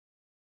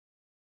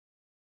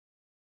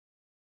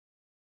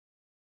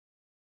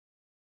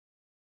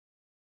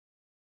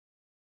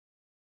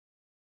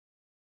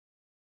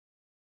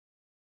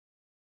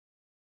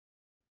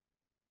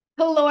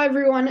Hello,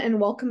 everyone, and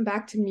welcome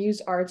back to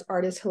smARTS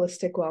Artist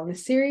Holistic Wellness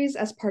Series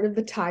as part of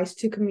the Ties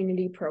to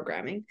Community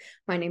programming.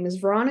 My name is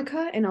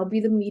Veronica, and I'll be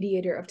the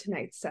mediator of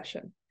tonight's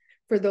session.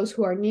 For those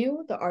who are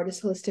new, the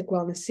Artist Holistic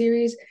Wellness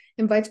Series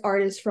invites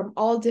artists from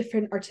all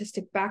different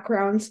artistic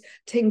backgrounds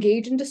to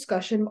engage in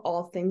discussion of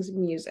all things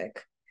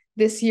music.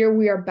 This year,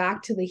 we are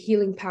back to the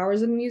healing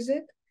powers of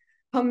music,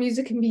 how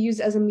music can be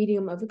used as a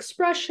medium of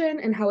expression,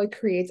 and how it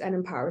creates and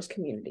empowers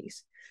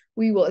communities.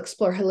 We will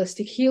explore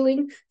holistic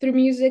healing through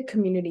music,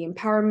 community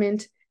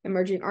empowerment,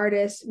 emerging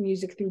artists,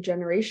 music through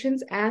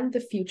generations, and the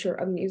future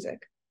of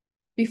music.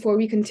 Before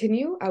we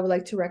continue, I would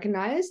like to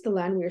recognize the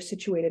land we are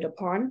situated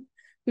upon.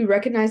 We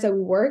recognize that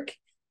we work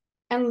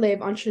and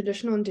live on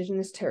traditional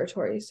Indigenous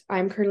territories. I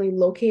am currently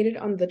located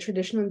on the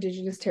traditional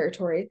Indigenous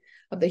territory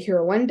of the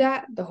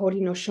Huron-Wendat, the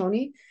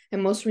Haudenosaunee,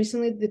 and most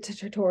recently the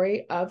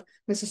territory of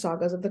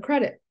Mississaugas of the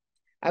Credit.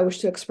 I wish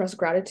to express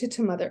gratitude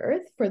to Mother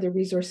Earth for the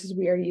resources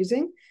we are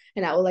using,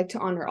 and I would like to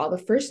honor all the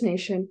First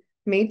Nation,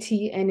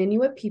 Métis, and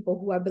Inuit people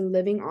who have been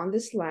living on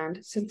this land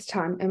since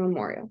time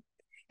immemorial.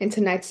 In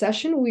tonight's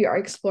session, we are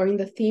exploring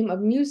the theme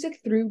of music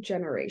through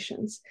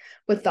generations.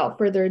 Without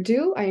further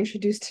ado, I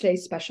introduce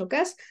today's special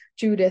guest,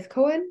 Judith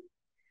Cohen.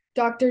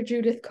 Dr.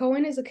 Judith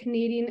Cohen is a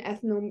Canadian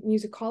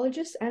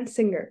ethnomusicologist and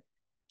singer.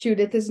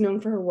 Judith is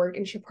known for her work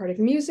in Sephardic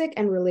music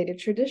and related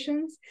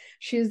traditions.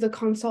 She is the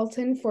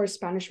consultant for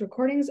Spanish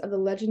recordings of the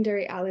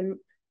legendary Alan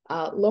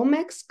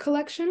Lomax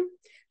collection.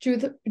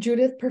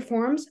 Judith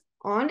performs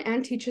on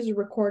and teaches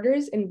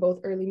recorders in both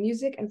early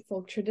music and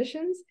folk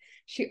traditions.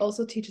 She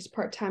also teaches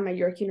part-time at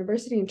York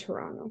University in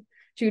Toronto.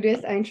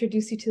 Judith, I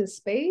introduce you to the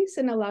space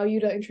and allow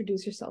you to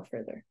introduce yourself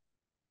further.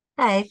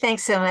 Hi,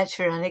 thanks so much,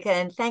 Veronica,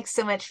 and thanks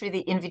so much for the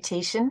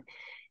invitation.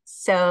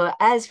 So,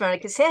 as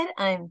Veronica said,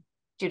 I'm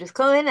Judith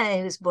Cohen.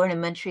 I was born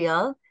in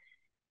Montreal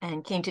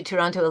and came to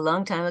Toronto a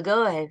long time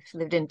ago. I've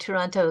lived in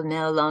Toronto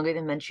now longer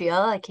than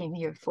Montreal. I came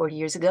here 40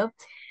 years ago.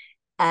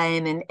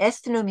 I'm an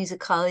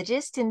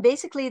ethnomusicologist, and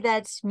basically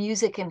that's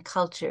music and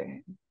culture,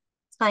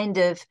 kind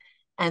of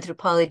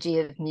anthropology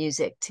of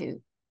music,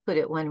 to put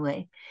it one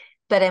way.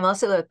 But I'm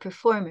also a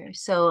performer.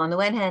 So on the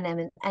one hand, I'm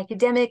an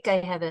academic. I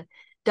have a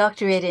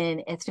doctorate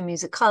in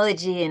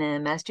ethnomusicology and a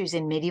master's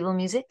in medieval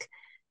music.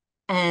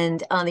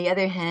 And on the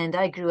other hand,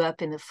 I grew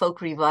up in the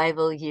folk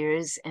revival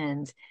years.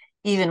 And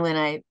even when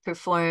I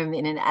perform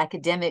in an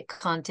academic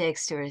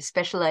context or a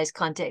specialized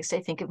context, I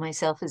think of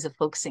myself as a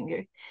folk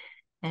singer.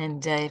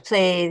 And I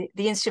play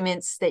the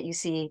instruments that you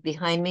see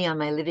behind me on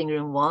my living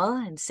room wall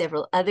and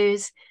several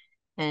others.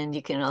 And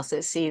you can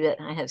also see that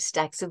I have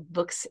stacks of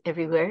books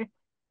everywhere.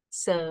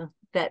 So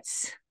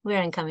that's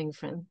where I'm coming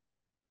from.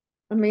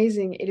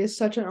 Amazing. It is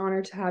such an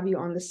honor to have you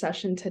on the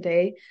session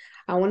today.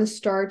 I want to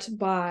start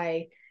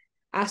by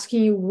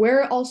asking you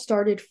where it all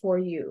started for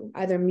you,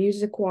 either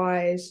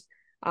music-wise.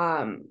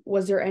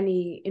 Was there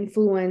any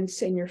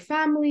influence in your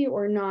family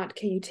or not?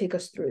 Can you take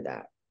us through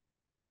that?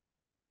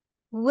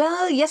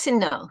 Well, yes and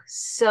no.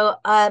 So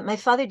my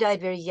father died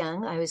very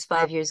young. I was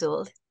 5 years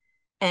old.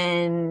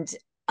 And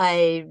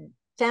I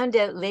found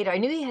out later, I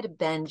knew he had a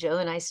banjo,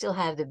 and I still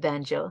have the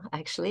banjo,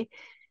 actually.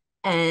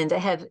 And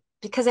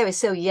because I was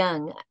so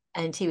young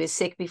and he was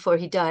sick before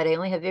he died, I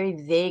only have very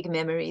vague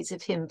memories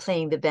of him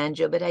playing the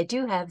banjo, but I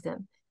do have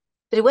them.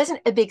 But it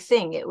wasn't a big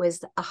thing. It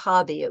was a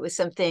hobby. It was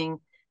something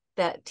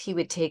that he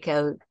would take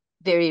out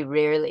very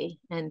rarely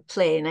and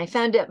play. And I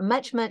found out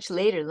much, much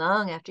later,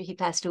 long after he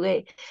passed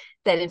away,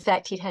 that in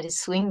fact he'd had a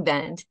swing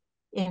band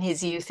in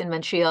his youth in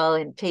Montreal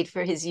and paid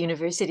for his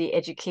university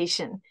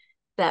education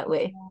that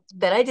way.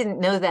 But I didn't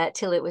know that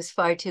till it was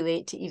far too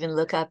late to even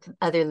look up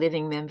other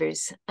living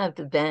members of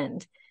the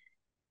band.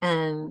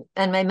 And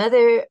my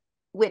mother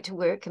went to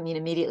work. I mean,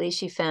 immediately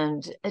she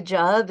found a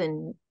job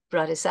and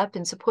brought us up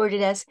and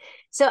supported us.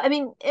 So, I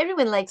mean,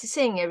 everyone liked to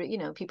sing.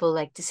 People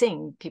like to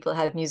sing. People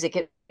have music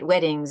at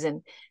weddings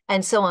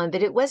and so on.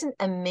 But it wasn't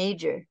a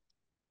major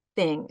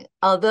thing.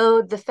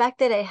 Although the fact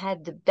that I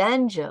had the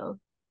banjo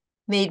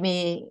made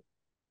me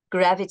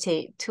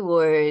gravitate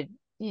toward,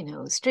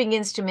 string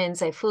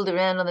instruments. I fooled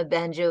around on the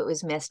banjo. It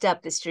was messed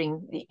up. The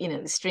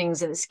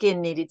strings and the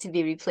skin needed to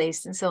be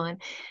replaced and so on.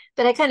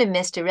 But I kind of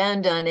messed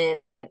around on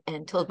it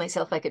and told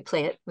myself I could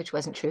play it, which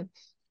wasn't true.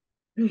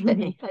 But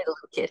hey, I was a little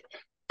kid.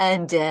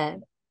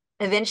 And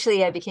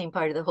eventually I became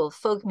part of the whole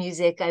folk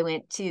music. I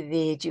went to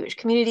the Jewish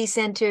Community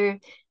Center.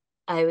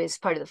 I was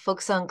part of the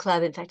folk song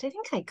club. In fact, I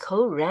think I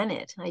co-ran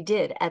it. I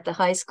did at the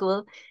high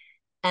school.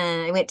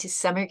 And I went to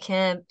summer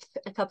camp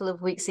a couple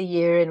of weeks a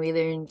year, and we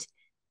learned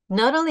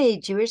not only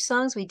Jewish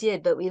songs,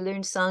 but we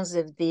learned songs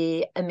of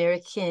the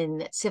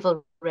American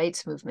civil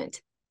rights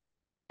movement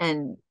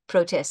and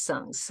protest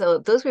songs. So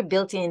those were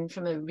built in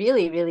from a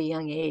really, really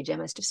young age. I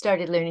must have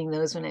started learning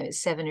those when I was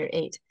 7 or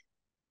 8.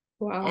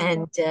 Wow.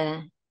 And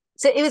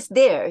so it was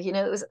there,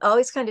 it was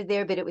always kind of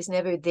there, but it was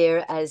never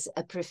there as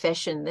a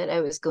profession that I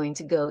was going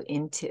to go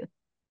into.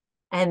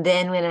 And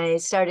then when I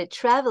started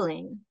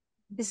traveling,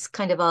 this is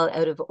kind of all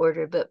out of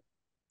order, but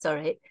it's all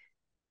right.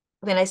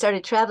 When I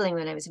started traveling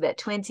when I was about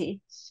 20,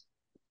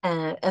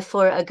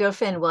 for a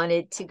girlfriend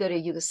wanted to go to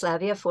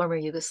Yugoslavia, former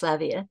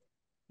Yugoslavia,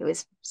 it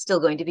was still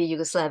going to be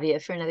Yugoslavia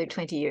for another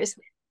 20 years.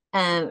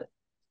 And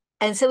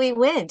so we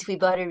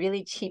bought a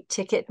really cheap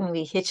ticket and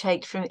we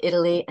hitchhiked from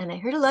Italy. And I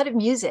heard a lot of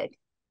music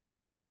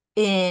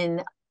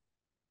in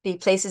the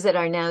places that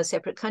are now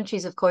separate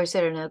countries, of course,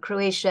 that are now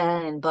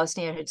Croatia and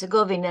Bosnia and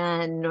Herzegovina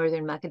and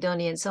Northern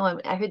Macedonia and so on.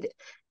 I heard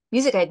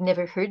music I'd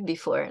never heard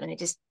before, and I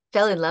just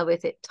fell in love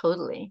with it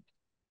totally.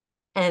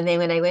 And then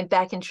when I went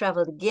back and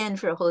traveled again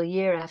for a whole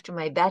year after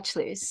my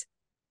bachelor's,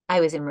 I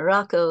was in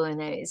Morocco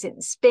and I was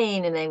in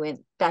Spain and I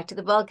went back to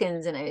the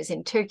Balkans and I was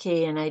in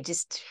Turkey and I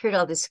just heard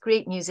all this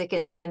great music.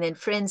 And then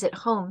friends at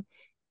home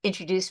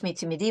introduced me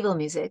to medieval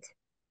music.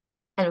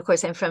 And of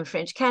course, I'm from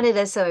French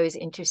Canada, so I was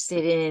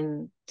interested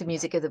in the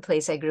music of the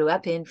place I grew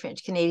up in,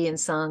 French Canadian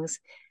songs.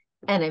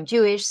 And I'm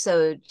Jewish,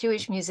 so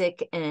Jewish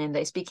music, and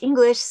I speak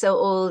English, so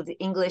old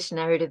English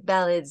narrative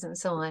ballads and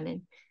so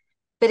on.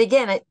 But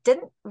again, it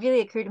didn't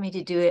really occur to me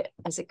to do it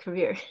as a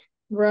career.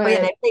 Right. Oh, yeah,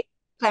 and I played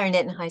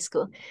clarinet in high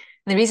school. And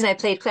the reason I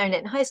played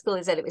clarinet in high school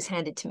is that it was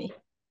handed to me.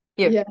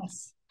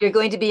 Yes. You're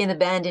going to be in the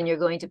band and you're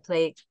going to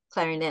play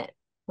clarinet.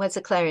 What's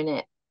a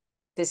clarinet?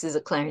 This is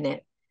a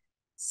clarinet.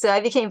 So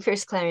I became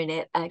first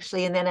clarinet,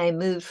 actually, and then I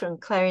moved from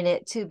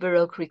clarinet to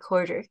Baroque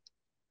recorder,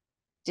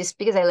 just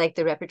because I liked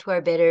the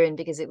repertoire better and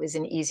because it was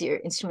an easier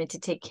instrument to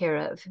take care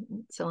of,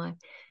 and so on.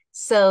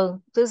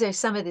 So those are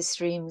some of the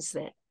streams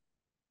that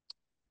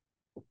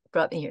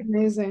brought me here.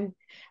 Amazing.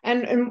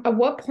 And at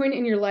what point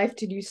in your life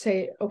did you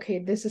say, okay,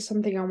 this is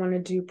something I want to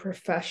do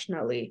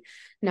professionally?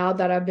 Now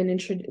that I've been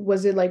introduced,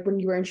 was it like when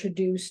you were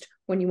introduced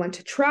when you went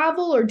to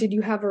travel, or did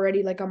you have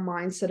already like a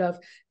mindset of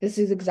this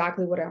is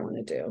exactly what I want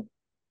to do?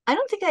 I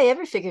don't think I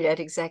ever figured out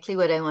exactly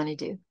what I want to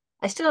do.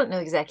 I still don't know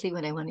exactly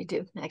what I want to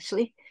do,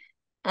 actually.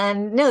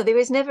 And no, there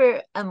was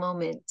never a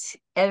moment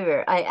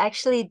ever. I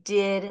actually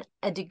did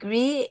a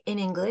degree in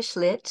English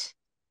lit.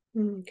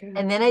 Okay.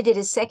 And then I did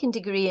a second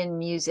degree in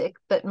music,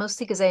 but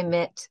mostly because I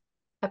met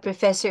a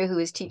professor who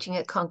was teaching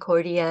at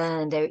Concordia,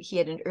 and he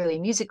had an early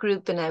music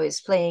group, and I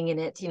was playing in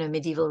it,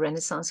 medieval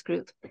Renaissance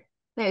group. And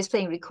I was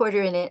playing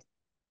recorder in it.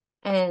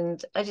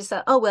 And I just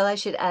thought, oh, well, I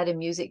should add a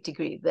music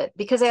degree. But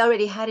because I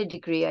already had a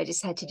degree, I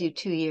just had to do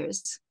 2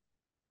 years.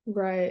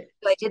 Right.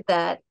 So I did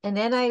that. And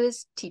then I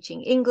was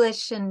teaching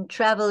English and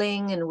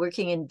traveling and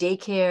working in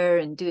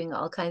daycare and doing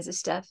all kinds of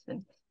stuff.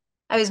 And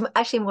I was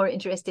actually more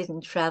interested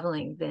in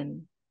traveling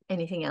than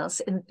anything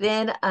else. And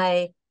then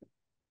I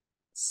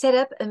set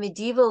up a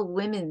medieval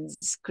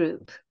women's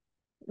group.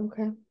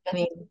 Okay. I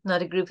mean,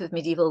 not a group of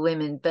medieval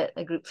women, but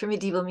a group for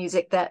medieval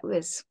music that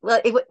was,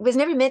 well, it was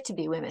never meant to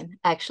be women,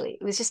 actually.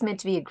 It was just meant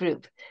to be a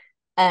group.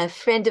 A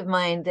friend of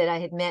mine that I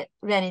had met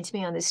ran into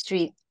me on the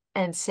street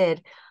and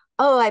said,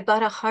 oh, I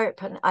bought a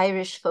harp, an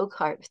Irish folk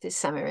harp this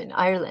summer in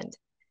Ireland.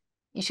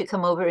 You should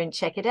come over and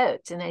check it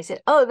out. And I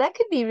said, oh, that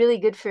could be really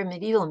good for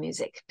medieval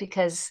music,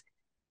 because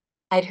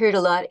I'd heard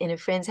a lot in a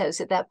friend's house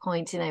at that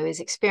point, and I was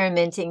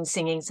experimenting,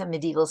 singing some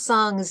medieval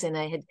songs, and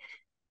I had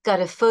got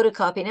a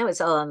photocopy. Now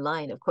it's all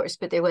online, of course,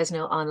 but there was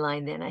no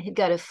online then. I had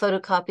got a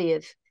photocopy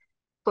of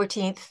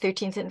 14th,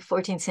 13th, and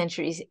 14th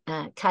century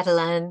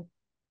Catalan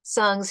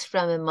songs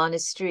from a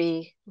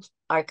monastery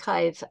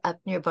archive up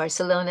near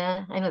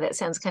Barcelona. I know that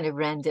sounds kind of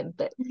random,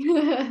 but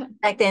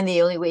back then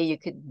the only way you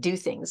could do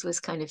things was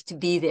kind of to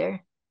be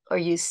there or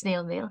use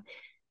snail mail.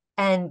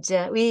 And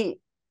we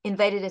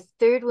invited a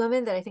third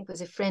woman that I think was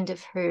a friend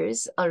of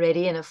hers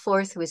already, and a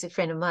fourth who was a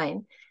friend of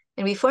mine.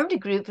 And we formed a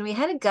group, and we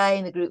had a guy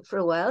in the group for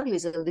a while. He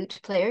was a lute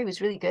player. He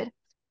was really good.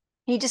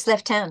 He just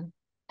left town.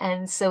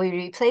 And so we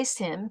replaced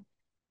him.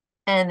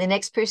 And the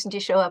next person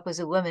to show up was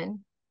a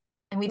woman.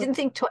 And we didn't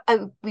think,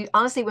 we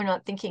honestly were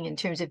not thinking in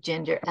terms of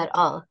gender at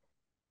all.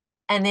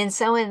 And then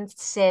someone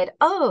said,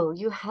 oh,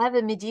 you have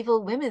a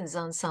medieval women's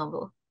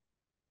ensemble.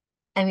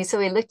 And so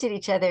we looked at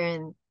each other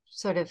and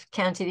sort of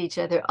counted each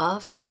other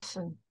off.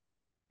 And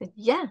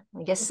yeah,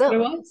 I guess so. It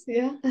was,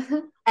 yeah.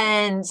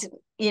 And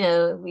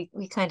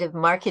we kind of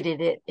marketed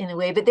it in a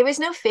way, but there was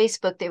no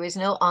Facebook, there was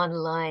no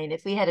online.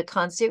 If we had a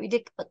concert, we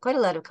did quite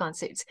a lot of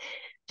concerts,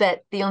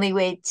 but the only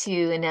way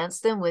to announce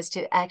them was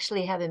to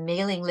actually have a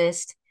mailing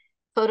list,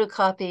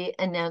 photocopy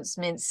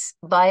announcements,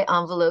 buy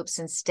envelopes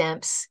and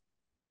stamps,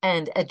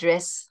 and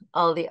address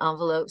all the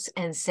envelopes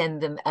and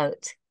send them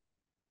out.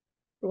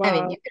 Wow. I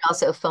mean, you could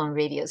also phone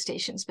radio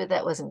stations, but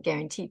that wasn't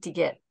guaranteed to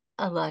get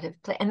a lot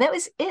of play. And that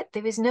was it.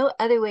 There was no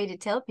other way to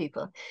tell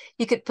people.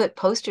 You could put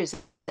posters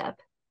up,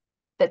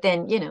 but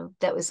then,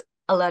 that was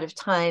a lot of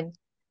time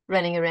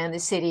running around the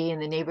city and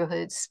the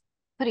neighborhoods,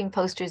 putting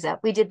posters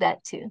up. We did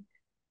that too.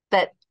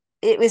 But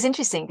it was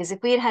interesting because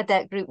if we had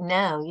that group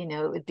now,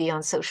 it would be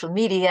on social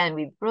media and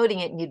we'd be promoting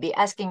it and you'd be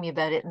asking me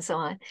about it and so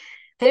on.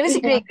 But it was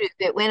a great group.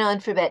 It went on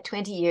for about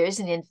 20 years.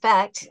 And in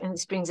fact, and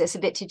this brings us a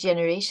bit to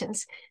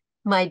generations,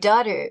 my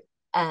daughter,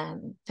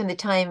 from the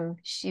time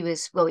she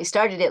was, well, we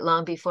started it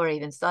long before I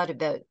even thought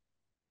about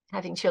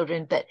having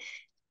children, but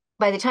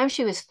by the time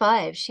she was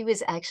 5, she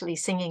was actually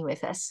singing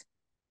with us.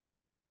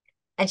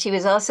 And she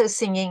was also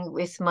singing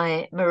with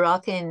my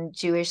Moroccan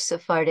Jewish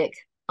Sephardic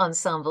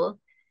ensemble.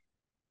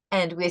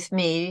 and with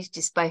me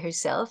just by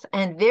herself,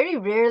 and very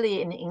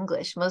rarely in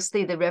English,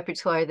 mostly the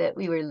repertoire that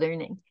we were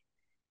learning.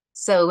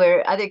 So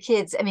where other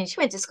kids, I mean, she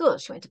went to school,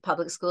 she went to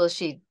public school,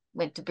 she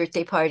went to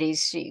birthday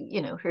parties, she,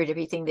 heard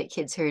everything that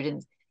kids heard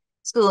in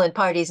school and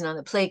parties and on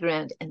the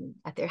playground and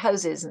at their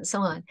houses and so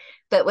on.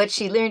 But what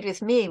she learned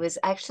with me was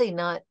actually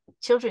not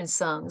children's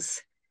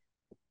songs.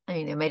 I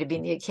mean, there might have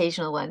been the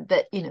occasional one,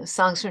 but,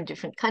 songs from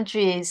different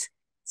countries,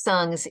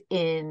 songs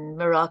in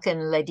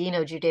Moroccan,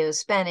 Ladino,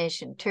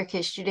 Judeo-Spanish, and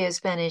Turkish,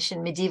 Judeo-Spanish,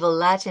 and medieval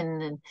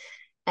Latin,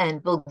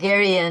 and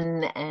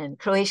Bulgarian, and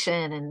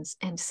Croatian,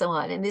 and so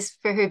on. And this,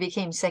 for her,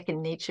 became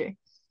second nature.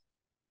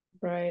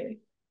 Right.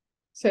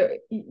 So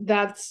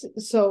that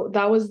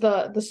was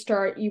the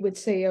start, you would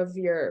say, of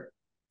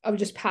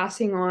just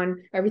passing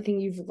on everything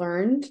you've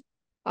learned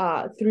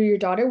through your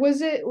daughter.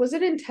 Was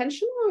it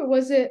intentional, or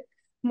was it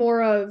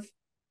more of,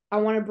 I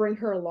want to bring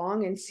her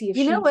along and see if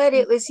You know what?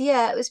 It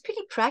was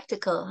pretty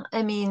practical.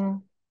 I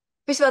mean,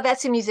 first of all,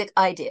 that's the music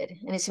I did,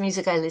 and it's the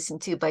music I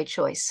listened to by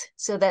choice.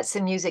 So that's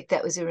the music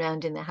that was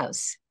around in the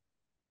house.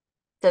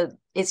 So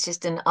it's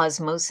just an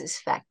osmosis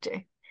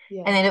factor.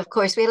 Yeah. And then, of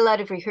course, we had a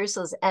lot of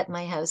rehearsals at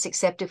my house,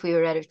 except if we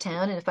were out of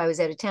town. And if I was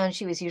out of town,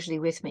 she was usually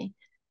with me.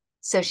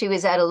 So she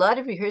was at a lot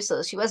of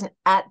rehearsals. She wasn't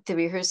at the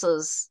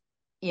rehearsals,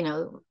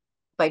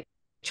 by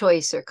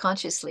choice or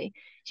consciously.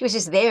 She was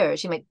just there.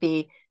 She might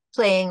be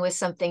playing with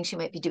something. She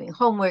might be doing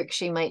homework.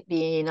 She might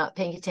be not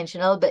paying attention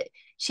at all, but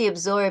she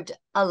absorbed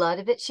a lot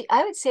of it.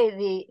 I would say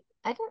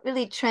I didn't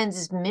really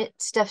transmit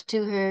stuff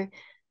to her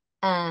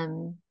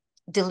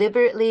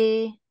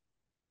deliberately.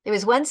 There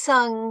was one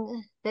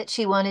song that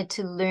she wanted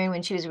to learn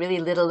when she was really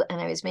little, and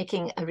I was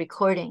making a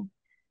recording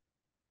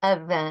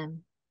of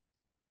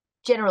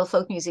general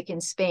folk music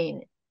in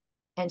Spain.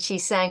 And she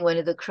sang one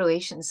of the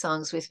Croatian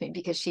songs with me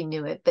because she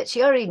knew it, but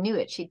she already knew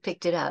it. She'd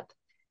picked it up.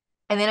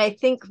 And then I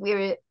think we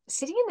were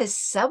sitting in the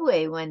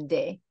subway one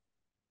day,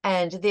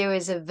 and there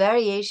was a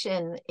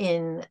variation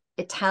in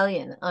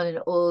Italian on an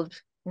old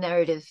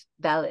narrative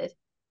ballad.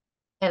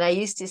 And I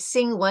used to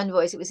sing one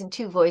voice. It was in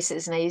two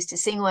voices. And I used to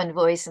sing one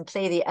voice and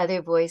play the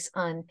other voice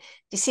on. Do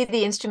you see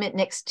the instrument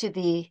next to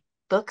the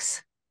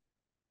books?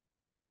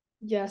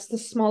 Yes, the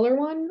smaller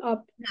one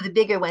up. No, the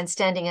bigger one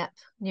standing up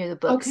near the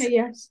books. Okay,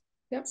 yes.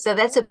 Yep. So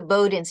that's a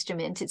bowed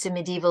instrument. It's a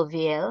medieval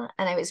viol.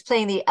 And I was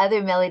playing the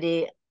other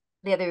melody,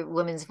 the other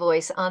woman's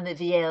voice on the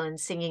viol and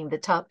singing the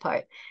top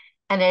part.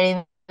 And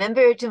I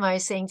remember Tamar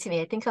saying to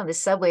me, I think on the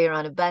subway or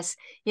on a bus,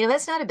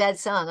 that's not a bad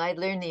song. I'd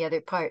learn the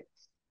other part.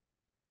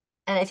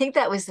 And I think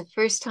that was the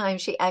first time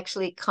she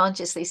actually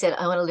consciously said,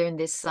 I want to learn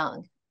this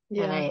song.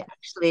 Yeah. And I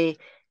actually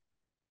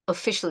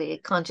officially,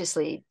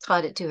 consciously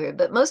taught it to her.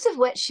 But most of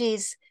what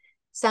she's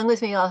sung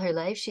with me all her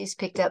life, she's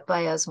picked up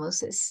by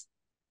osmosis.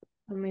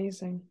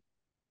 Amazing.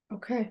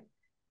 Okay.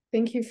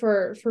 Thank you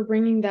for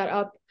bringing that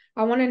up.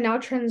 I want to now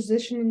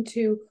transition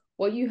into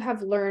what you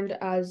have learned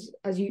as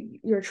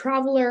you're a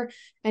traveler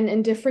and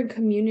in different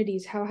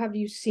communities. How have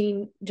you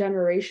seen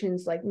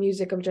generations, like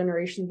music of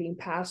generation, being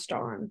passed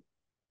on?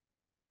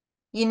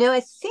 I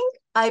think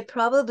I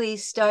probably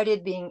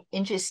started being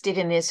interested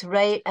in this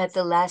right at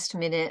the last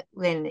minute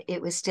when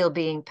it was still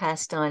being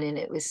passed on, and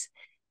it was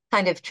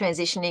kind of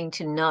transitioning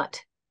to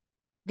not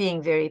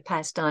being very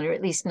passed on, or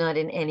at least not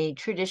in any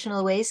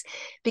traditional ways.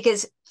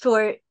 Because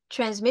for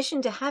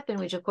transmission to happen,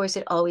 which of course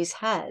it always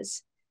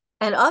has,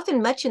 and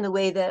often much in the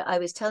way that I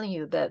was telling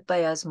you about,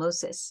 by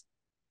osmosis.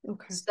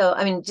 Okay. So,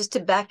 I mean, just to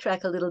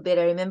backtrack a little bit,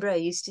 I remember I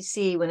used to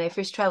see, when I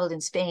first traveled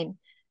in Spain,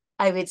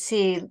 I would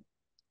see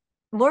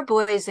more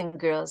boys than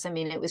girls. I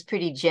mean, it was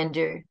pretty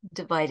gender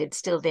divided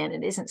still then.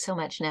 It isn't so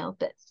much now,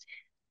 but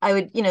I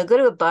would, go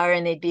to a bar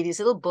and they'd be these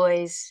little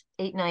boys,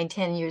 8, 9,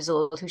 10 years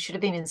old, who should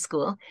have been in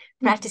school,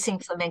 practicing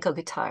flamenco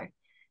guitar.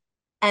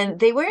 And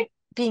they weren't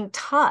being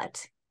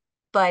taught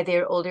by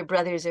their older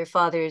brothers or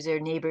fathers or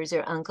neighbors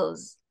or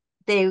uncles.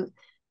 They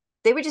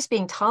were just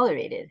being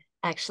tolerated,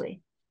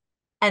 actually.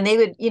 And they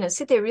would,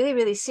 sit there really,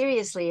 really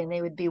seriously, and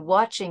they would be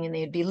watching and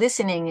they would be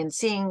listening and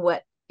seeing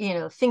what,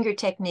 finger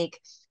technique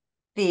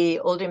the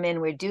older men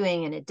were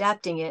doing and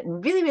adapting it,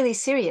 and really, really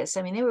serious.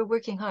 I mean, they were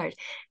working hard.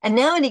 And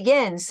now and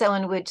again,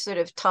 someone would sort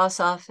of toss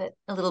off at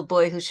a little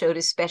boy who showed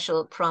a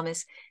special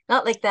promise,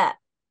 not like that,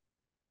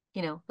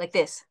 like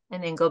this,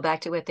 and then go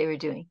back to what they were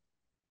doing.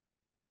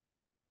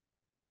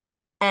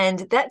 And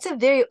that's a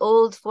very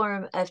old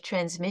form of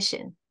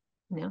transmission,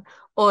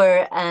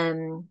 or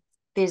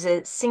there's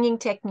a singing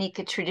technique,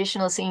 a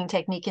traditional singing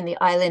technique in the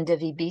island of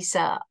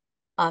Ibiza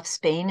off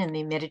Spain in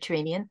the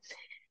Mediterranean.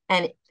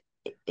 And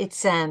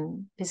it's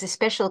there's a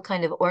special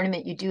kind of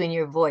ornament you do in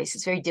your voice.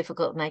 It's very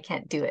difficult and I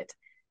can't do it.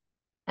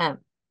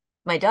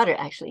 My daughter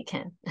actually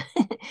can.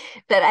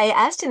 But I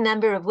asked a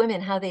number of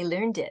women how they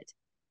learned it.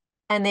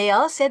 And they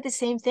all said the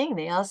same thing.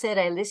 They all said,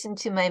 I listened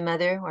to my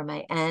mother or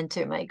my aunt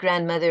or my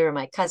grandmother or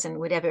my cousin,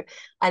 whatever.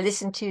 I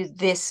listened to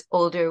this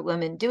older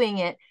woman doing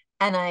it,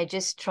 and I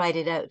just tried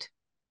it out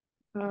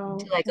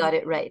until I got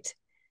it right.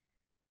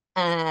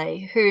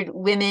 I heard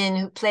women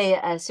who play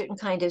a certain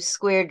kind of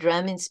square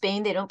drum in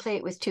Spain. They don't play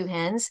it with two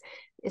hands.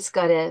 It's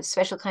got a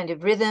special kind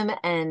of rhythm,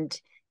 and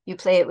You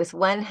play it with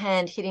one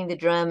hand hitting the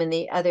drum and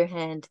the other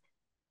hand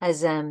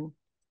has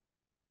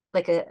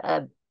like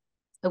a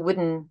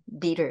wooden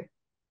beater,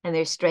 and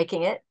they're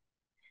striking it.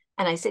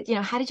 And I said,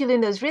 how did you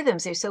learn those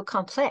rhythms? They're so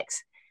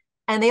complex.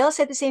 And they all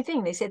said the same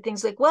thing. They said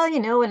things like, well,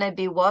 when I'd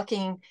be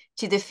walking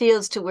to the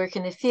fields to work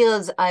in the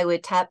fields, I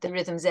would tap the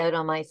rhythms out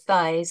on my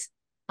thighs,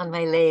 on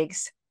my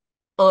legs,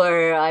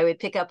 or I would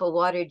pick up a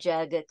water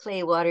jug, a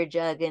clay water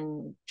jug,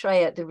 and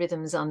try out the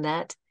rhythms on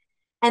that.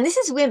 And this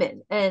is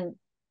women. And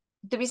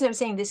the reason I'm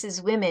saying this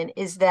is women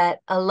is that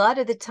a lot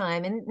of the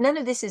time, and none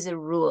of this is a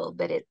rule,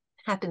 but it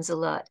happens a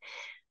lot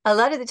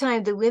of the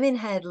time, the women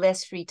had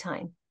less free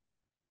time.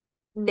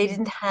 They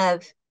didn't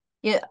have,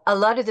 a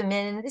lot of the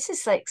men, and this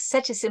is like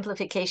such a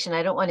simplification.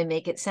 I don't want to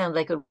make it sound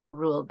like a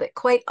rule, but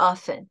quite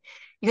often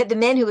you had the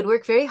men who would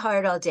work very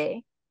hard all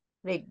day.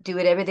 They'd do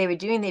whatever they were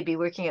doing. They'd be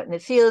working out in the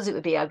fields. It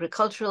would be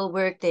agricultural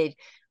work. They'd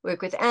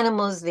work with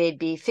animals. They'd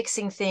be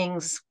fixing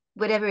things,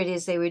 whatever it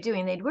is they were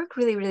doing. They'd work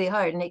really, really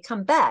hard, and they'd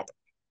come back.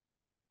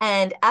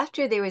 And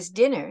after there was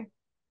dinner,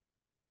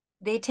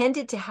 they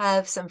tended to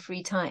have some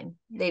free time.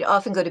 They'd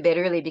often go to bed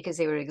early because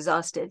they were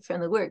exhausted from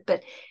the work,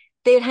 but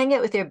they would hang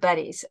out with their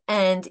buddies.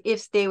 And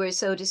if they were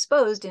so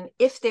disposed, and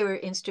if there were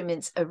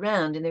instruments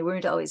around, and there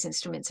weren't always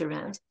instruments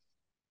around,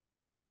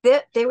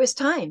 there was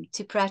time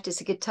to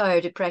practice a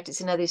guitar, to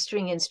practice another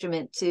string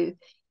instrument, to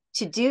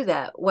do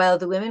that, while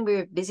the women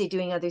were busy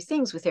doing other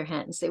things with their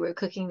hands. They were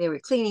cooking, they were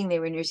cleaning, they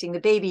were nursing the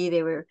baby,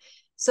 they were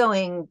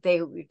sewing,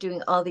 they were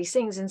doing all these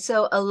things. And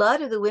so a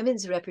lot of the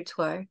women's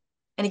repertoire,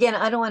 and again,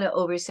 I don't want to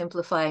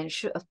oversimplify,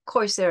 and of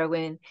course there are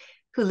women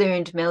who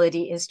learned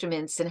melody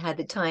instruments and had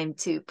the time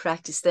to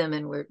practice them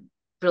and were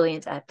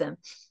brilliant at them.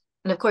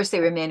 And of course,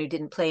 there were men who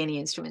didn't play any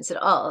instruments at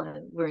all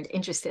and weren't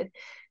interested.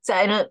 So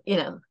I don't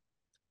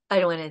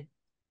want to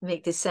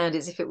make this sound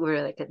as if it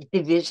were like a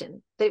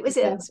division, but it was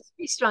a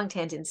pretty strong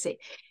tendency.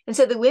 And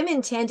so the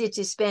women tended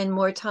to spend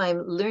more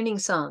time learning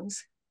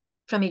songs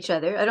from each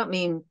other. I don't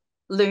mean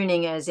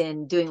learning as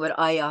in doing what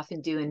I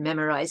often do and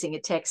memorizing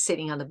a text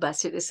sitting on the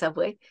bus or the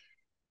subway,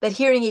 but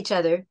hearing each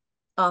other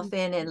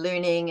often and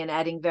learning and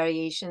adding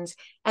variations.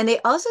 And they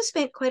also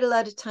spent quite a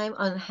lot of time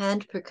on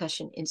hand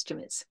percussion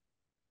instruments,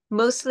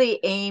 mostly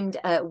aimed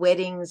at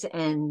weddings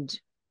and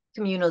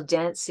communal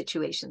dance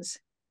situations.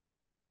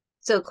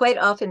 So quite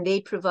often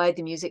they'd provide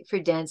the music for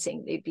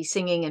dancing. They'd be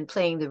singing and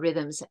playing the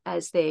rhythms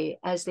as they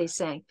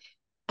sang.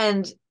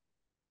 And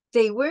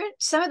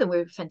some of them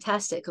were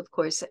fantastic, of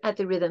course, at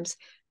the rhythms,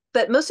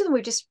 but most of them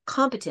were just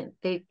competent.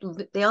 They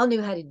all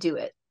knew how to do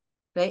it,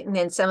 right? And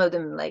then some of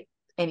them, like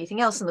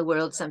anything else in the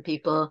world, some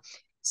people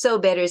sew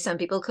better, some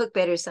people cook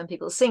better, some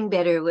people sing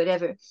better,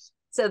 whatever.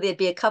 So there'd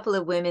be a couple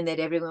of women that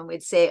everyone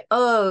would say,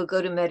 oh,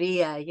 go to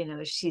Maria,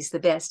 she's the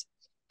best.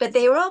 But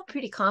they were all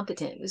pretty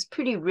competent. It was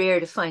pretty rare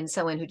to find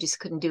someone who just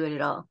couldn't do it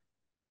at all.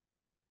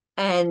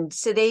 And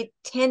so they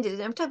tended,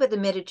 I'm talking about the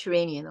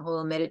Mediterranean, the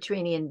whole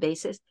Mediterranean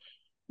basis.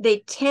 They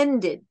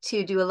tended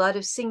to do a lot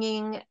of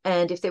singing.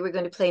 And if they were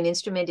going to play an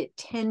instrument, it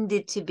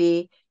tended to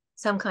be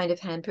some kind of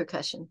hand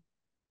percussion.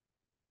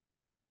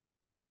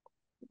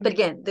 But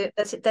again,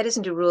 that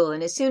isn't a rule.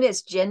 And as soon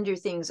as gender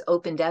things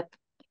opened up,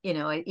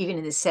 even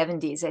in the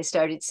 70s, I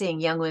started seeing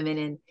young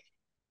women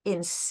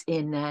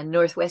in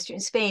northwestern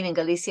Spain and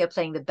Galicia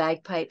playing the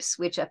bagpipes,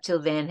 which up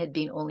till then had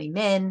been only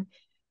men,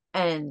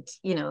 and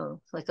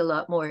like a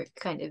lot more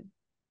kind of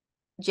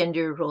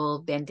gender role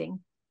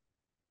bending.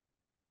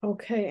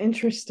 Okay,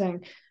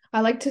 interesting.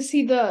 I like to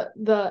see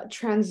the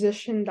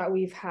transition that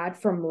we've had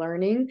from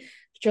learning,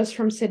 just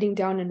from sitting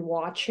down and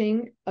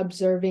watching,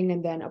 observing,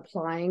 and then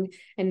applying.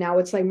 And now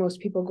it's like most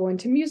people go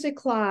into music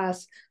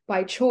class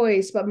by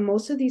choice, but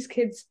most of these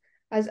kids,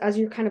 as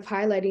you're kind of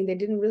highlighting, they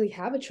didn't really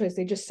have a choice.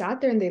 They just sat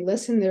there and they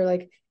listened. They're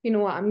like, you know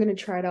what, I'm going to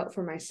try it out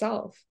for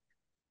myself.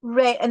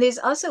 Right. And there's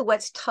also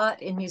what's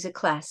taught in music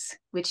class,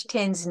 which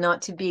tends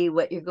not to be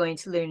what you're going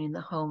to learn in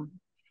the home.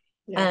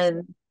 Yes. And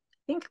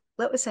I think,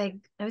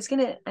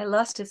 I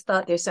lost a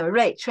thought there somewhere.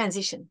 Right.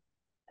 Transition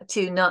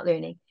to not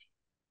learning.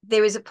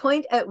 There was a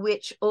point at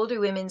which older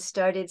women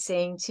started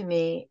saying to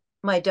me,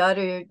 my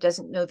daughter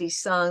doesn't know these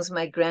songs.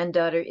 My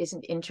granddaughter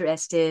isn't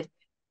interested.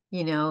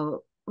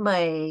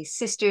 My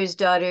sister's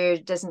daughter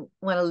doesn't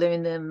want to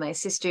learn them. My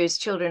sister's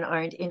children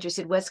aren't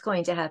interested. What's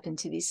going to happen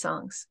to these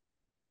songs?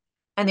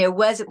 And there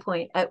was a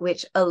point at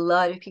which a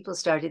lot of people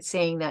started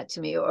saying that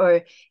to me,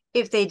 or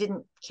if they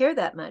didn't care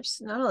that much,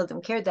 not all of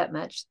them cared that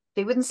much,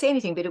 they wouldn't say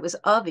anything, but it was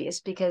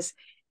obvious because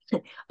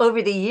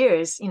over the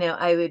years,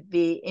 I would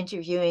be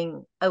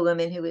interviewing a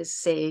woman who was,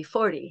 say,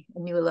 40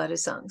 and knew a lot of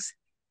songs.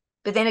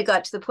 But then it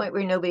got to the point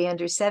where nobody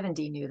under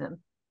 70 knew them.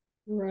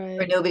 Right.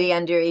 Or nobody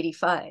under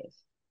 85.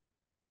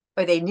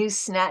 Or they knew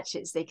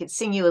snatches. They could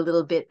sing you a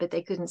little bit, but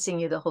they couldn't sing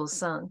you the whole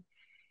song.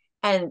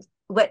 And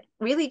what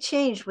really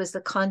changed was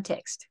the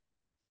context.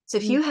 So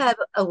if you have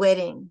a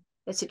wedding,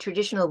 it's a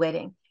traditional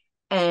wedding,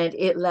 and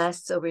it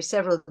lasts over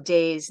several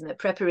days, and the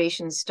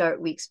preparations start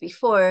weeks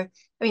before.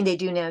 I mean, they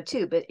do now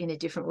too, but in a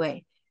different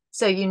way.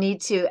 So you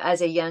need to,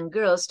 as a young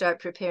girl,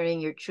 start preparing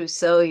your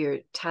trousseau, your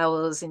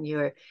towels, and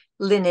your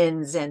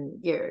linens,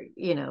 and your,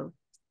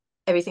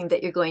 everything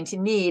that you're going to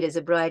need as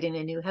a bride in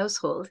a new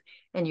household,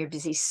 and you're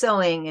busy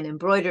sewing and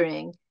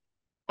embroidering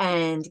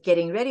and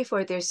getting ready for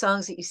it, there's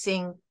songs that you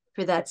sing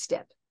for that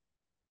step.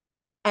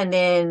 And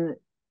then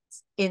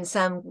in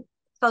some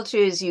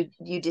cultures, you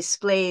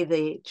display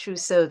the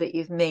trousseau that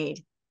you've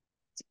made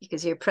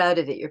because you're proud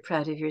of it. You're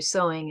proud of your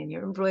sewing and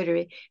your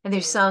embroidery, and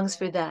there's songs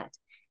for that.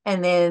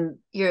 And then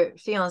your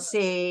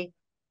fiancé,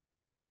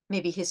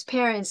 maybe his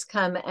parents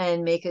come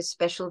and make a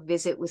special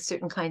visit with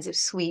certain kinds of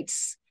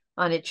sweets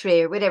on a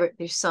tray or whatever.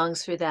 There's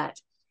songs for that.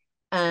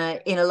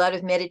 In a lot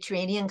of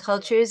Mediterranean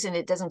cultures, and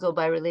it doesn't go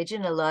by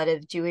religion, a lot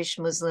of Jewish,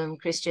 Muslim,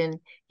 Christian,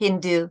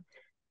 Hindu,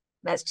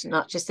 that's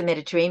not just the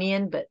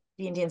Mediterranean, but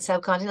the Indian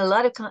subcontinent, a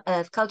lot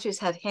of cultures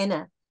have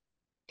henna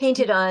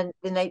painted on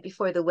the night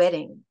before the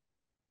wedding,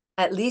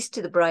 at least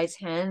to the bride's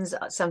hands,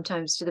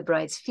 sometimes to the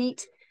bride's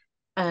feet,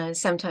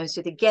 sometimes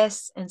to the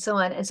guests, and so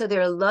on. And so there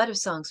are a lot of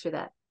songs for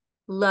that,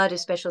 a lot of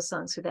special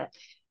songs for that.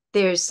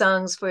 There's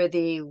songs for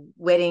the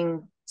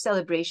wedding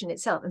celebration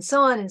itself, and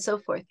so on and so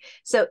forth.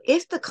 So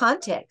if the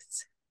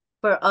context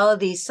for all of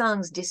these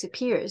songs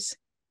disappears,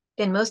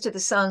 then most of the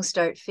songs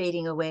start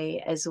fading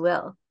away as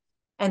well.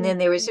 And then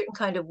there were certain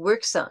kind of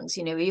work songs,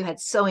 you know, you had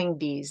sewing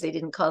bees. They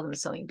didn't call them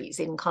sewing bees.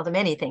 They didn't call them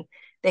anything.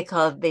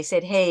 They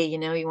said, hey, you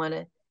know, you want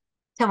to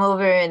come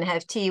over and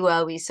have tea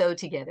while we sew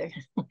together.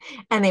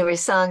 And they were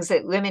songs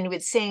that women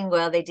would sing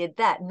while they did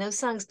that. And those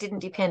songs didn't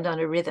depend on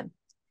a rhythm.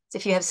 So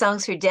if you have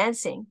songs for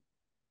dancing,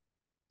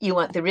 you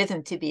want the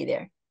rhythm to be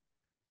there.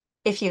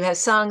 If you have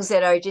songs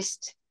that are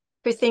just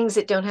for things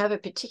that don't have a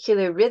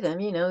particular rhythm,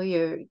 you know,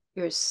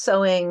 you're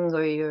sewing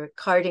or you're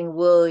carding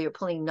wool, you're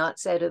pulling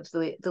knots out of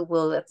the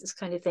wool, that's this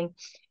kind of thing.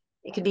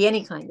 It could be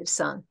any kind of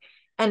song.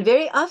 And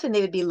very often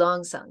they would be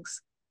long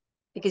songs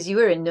because you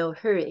were in no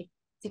hurry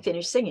to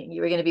finish singing.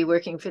 You were going to be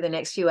working for the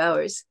next few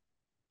hours.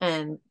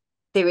 And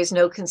there was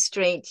no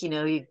constraint, you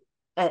know,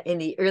 in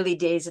the early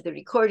days of the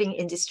recording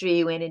industry,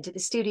 you went into the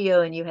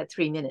studio and you had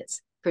 3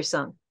 minutes per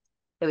song.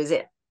 That was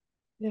it.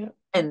 Yeah.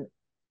 And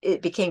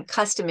it became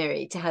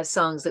customary to have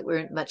songs that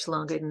weren't much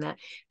longer than that.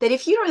 But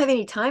if you don't have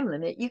any time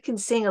limit, you can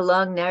sing a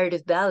long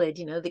narrative ballad.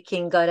 You know, the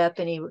king got up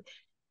and he,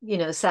 you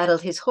know,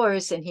 saddled his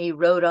horse and he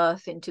rode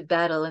off into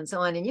battle and so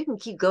on. And you can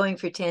keep going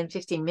for 10,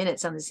 15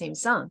 minutes on the same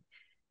song.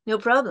 No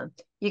problem.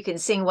 You can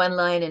sing one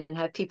line and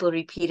have people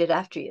repeat it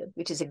after you,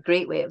 which is a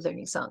great way of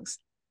learning songs.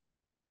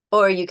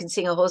 Or you can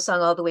sing a whole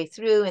song all the way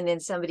through and then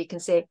somebody can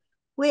say,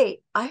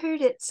 wait, I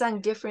heard it sung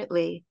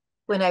differently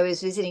when I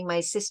was visiting my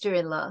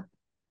sister-in-law.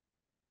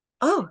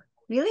 Oh,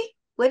 really?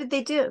 What did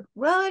they do?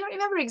 Well, I don't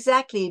remember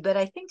exactly, but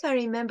I think I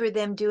remember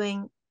them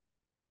doing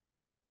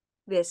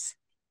this.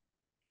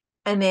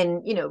 And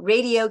then, you know,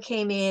 radio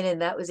came in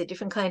and that was a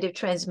different kind of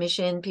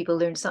transmission. People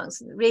learned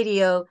songs on the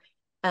radio.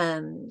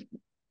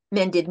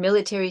 Men did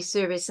military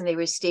service and they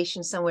were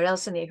stationed somewhere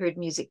else and they heard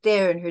music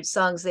there and heard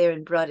songs there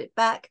and brought it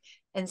back.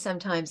 And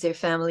sometimes their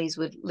families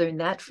would learn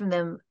that from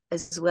them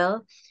as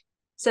well.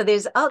 So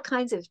there's all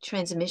kinds of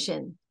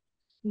transmission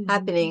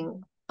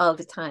happening all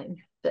the time.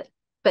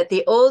 But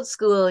the old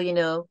school, you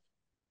know,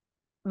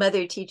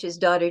 mother teaches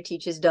daughter,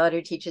 teaches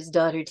daughter, teaches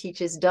daughter,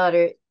 teaches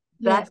daughter.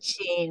 That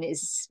chain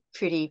is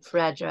pretty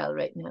fragile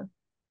right now.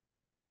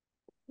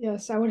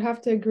 Yes, I would have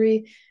to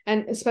agree.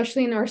 And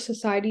especially in our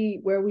society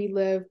where we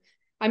live,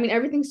 I mean,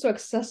 everything's so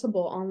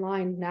accessible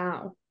online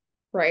now,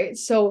 right?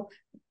 So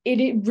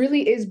it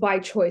really is by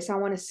choice. I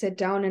want to sit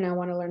down and I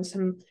want to learn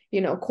some,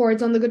 you know,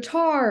 chords on the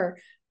guitar.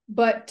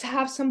 But to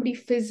have somebody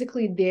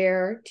physically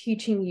there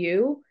teaching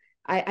you,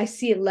 I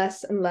see it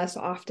less and less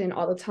often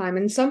all the time.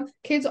 And some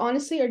kids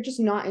honestly are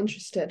just not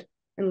interested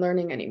in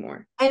learning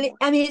anymore. And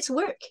I mean, it's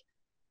work.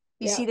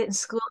 You see that in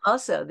school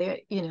also. There,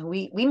 you know,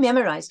 we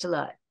memorized a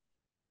lot.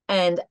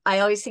 And I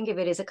always think of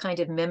it as a kind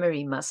of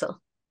memory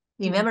muscle.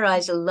 You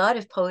memorized a lot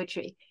of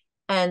poetry.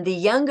 And the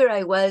younger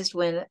I was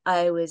when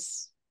I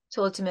was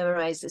told to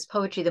memorize this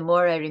poetry, the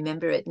more I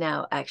remember it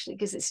now, actually,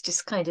 because it's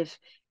just kind of,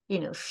 you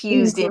know,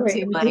 fused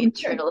into my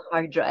internal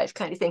hard drive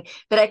kind of thing.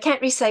 But I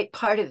can't recite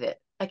part of it.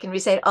 I can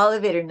recite all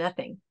of it or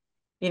nothing.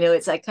 You know,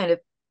 it's like kind of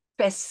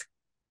press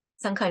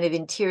some kind of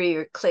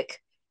interior click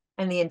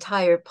and the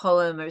entire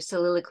poem or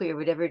soliloquy or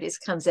whatever it is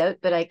comes out,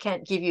 but I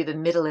can't give you the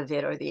middle of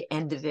it or the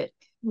end of it.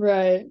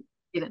 Right.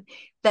 You know,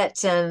 that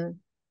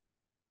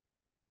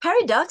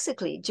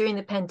paradoxically, during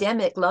the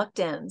pandemic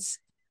lockdowns,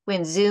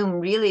 when Zoom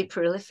really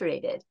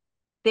proliferated,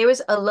 there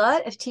was a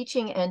lot of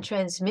teaching and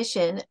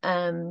transmission,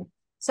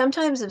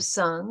 sometimes of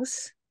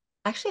songs,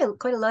 actually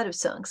quite a lot of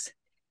songs,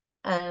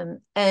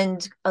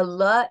 and a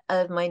lot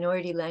of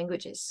minority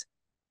languages.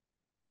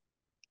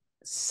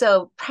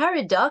 So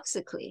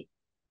paradoxically,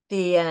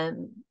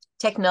 the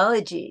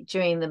technology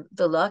during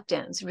the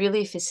lockdowns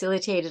really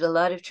facilitated a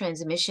lot of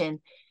transmission.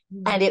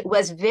 And it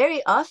was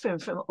very often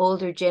from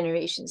older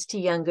generations to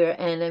younger.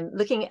 And I'm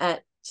looking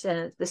at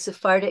the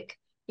Sephardic,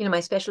 you know, my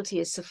specialty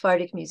is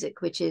Sephardic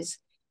music, which is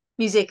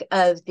music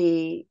of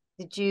the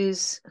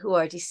Jews who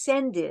are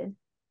descended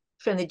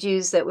from the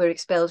Jews that were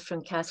expelled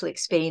from Catholic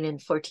Spain in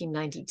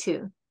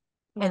 1492.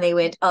 And they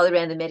went all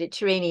around the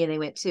Mediterranean. They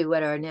went to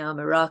what are now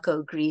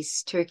Morocco,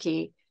 Greece,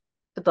 Turkey,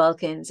 the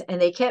Balkans, and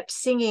they kept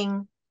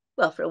singing.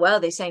 Well, for a while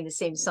they sang the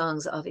same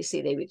songs.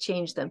 Obviously, they would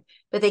change them,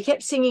 but they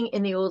kept singing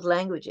in the old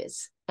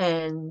languages,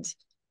 and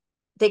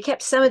they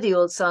kept some of the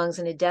old songs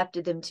and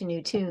adapted them to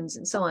new tunes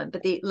and so on.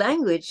 But the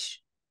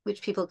language,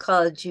 which people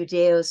call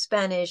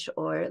Judeo-Spanish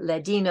or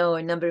Ladino or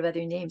a number of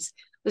other names,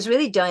 was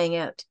really dying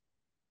out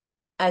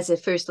as a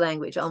first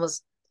language.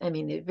 Almost, I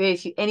mean, very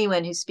few,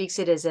 anyone who speaks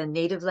it as a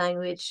native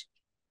language,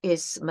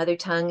 is mother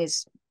tongue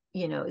is,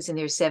 is in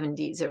their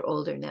 70s or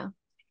older now.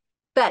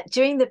 But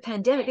during the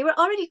pandemic, there were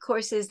already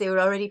courses, there were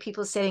already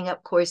people setting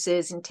up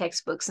courses and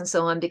textbooks and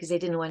so on because they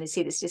didn't want to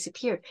see this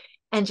disappear.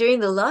 And during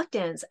the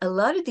lockdowns, a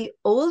lot of the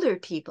older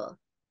people,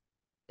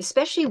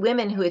 especially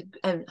women who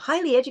had,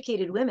 highly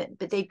educated women,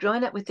 but they'd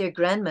grown up with their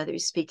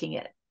grandmothers speaking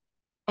it.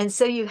 And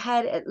so you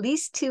had at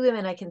least 2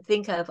 women I can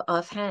think of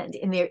offhand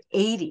in their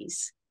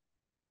 80s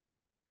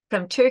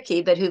from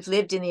Turkey, but who've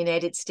lived in the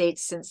United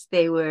States since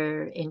they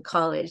were in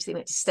college. They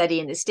went to study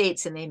in the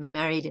States and they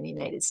married in the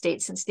United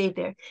States and stayed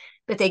there.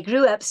 But they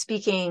grew up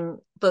speaking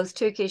both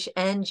Turkish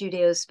and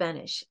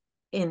Judeo-Spanish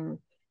in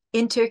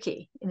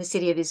Turkey, in the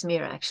city of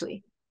Izmir,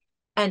 actually.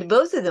 And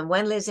both of them,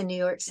 one lives in New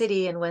York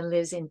City and one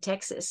lives in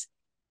Texas.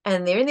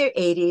 And they're in their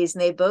 80s,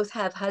 and they both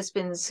have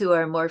husbands who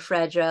are more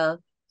fragile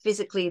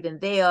physically than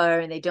they are.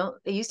 And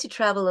they used to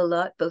travel a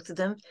lot, both of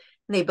them.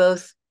 And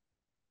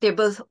they're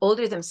both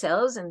older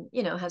themselves and,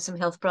 have some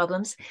health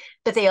problems,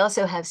 but they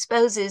also have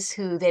spouses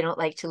who they don't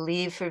like to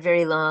leave for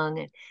very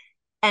long.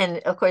 And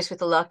of course, with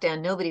the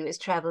lockdown, nobody was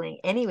traveling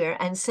anywhere.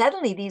 And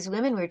suddenly these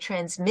women were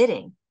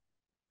transmitting.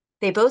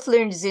 They both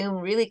learned Zoom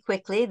really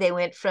quickly. They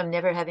went from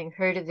never having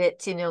heard of it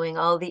to knowing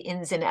all the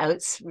ins and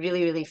outs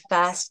really, really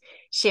fast,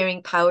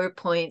 sharing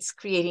PowerPoints,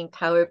 creating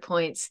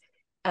PowerPoints,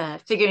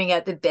 figuring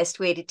out the best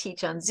way to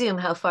teach on Zoom,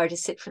 how far to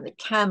sit from the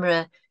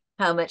camera,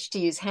 how much to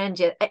use hand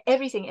jet,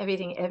 everything.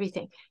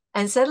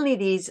 And suddenly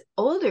these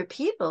older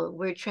people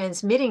were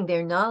transmitting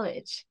their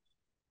knowledge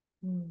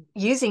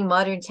using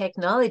modern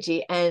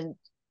technology, and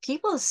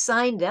people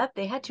signed up.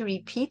 They had to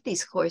repeat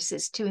these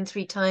courses 2 and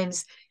 3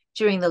 times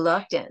during the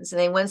lockdowns.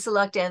 And then once the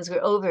lockdowns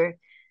were over,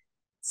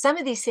 some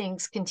of these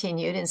things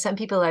continued and some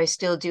people are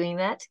still doing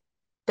that,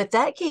 but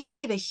that gave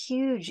a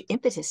huge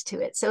impetus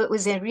to it. So it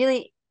was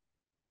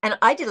and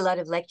I did a lot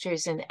of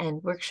lectures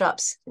and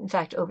workshops, in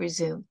fact, over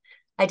Zoom.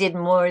 I did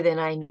more than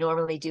I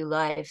normally do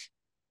live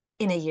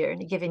in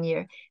a given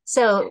year.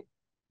 So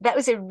that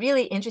was a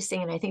really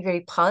interesting and I think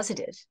very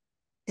positive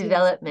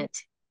development.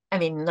 I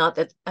mean, not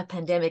that a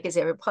pandemic is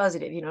ever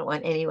positive. You don't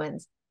want anyone,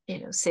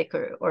 sick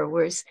or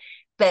worse,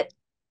 but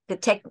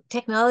the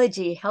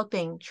technology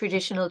helping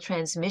traditional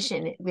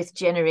transmission with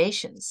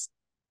generations,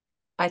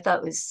 I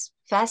thought was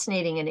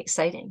fascinating and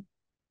exciting.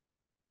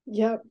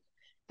 Yep.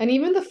 And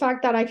even the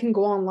fact that I can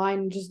go online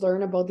and just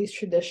learn about these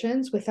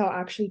traditions without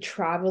actually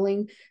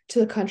traveling to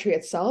the country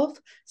itself,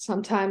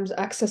 sometimes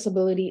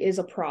accessibility is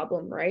a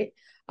problem, right?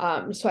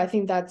 So I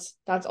think that's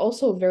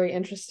also very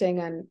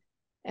interesting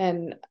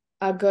and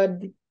a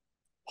good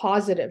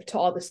positive to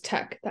all this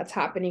tech that's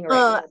happening right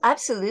now. Oh,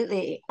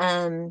 absolutely.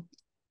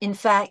 In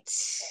fact,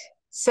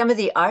 some of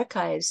the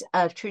archives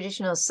of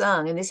traditional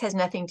song, and this has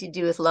nothing to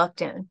do with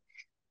lockdown,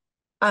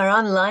 are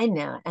online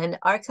now, and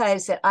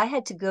archives that I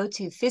had to go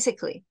to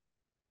physically.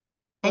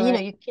 And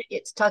Right. you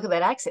can't talk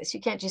about access.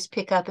 You can't just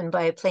pick up and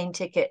buy a plane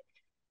ticket,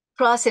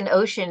 cross an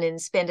ocean, and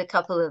spend a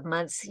couple of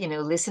months,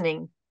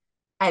 listening.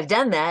 I've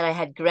done that. I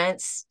had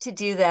grants to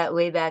do that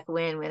way back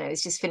when I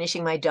was just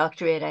finishing my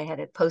doctorate. I had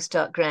a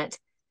postdoc grant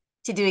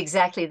to do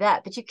exactly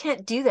that. But you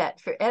can't do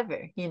that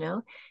forever. Yeah.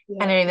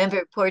 And I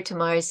remember poor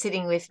Tamar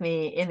sitting with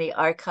me in the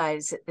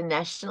archives at the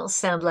National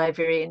Sound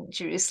Library in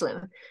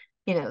Jerusalem,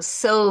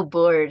 so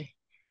bored.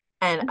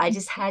 And I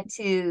just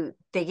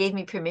they gave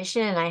me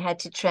permission and I had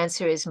to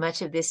transfer as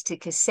much of this to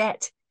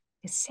cassette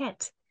as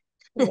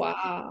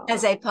Wow.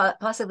 I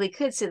possibly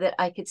could so that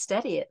I could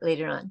study it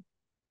later on.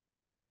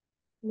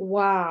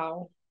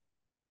 Wow.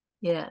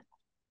 Yeah.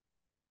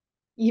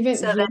 Even,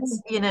 So yeah.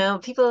 that's,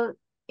 people,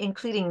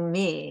 including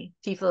me,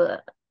 people,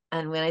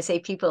 and when I say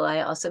people,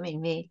 I also mean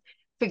me,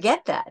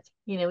 forget that.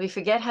 We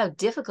forget how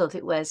difficult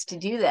it was to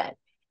do that.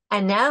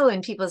 And now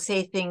when people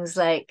say things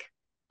like,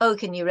 oh,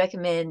 can you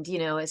recommend,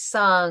 a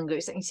song or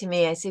something to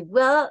me? I say,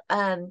 well,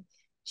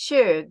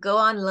 sure, go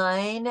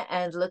online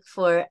and look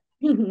for,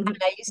 and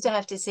I used to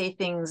have to say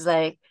things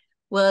like,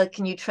 well,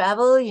 can you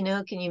travel?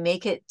 Can you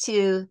make it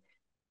to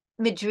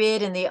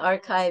Madrid and the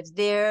archive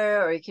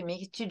there, or you can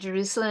make it to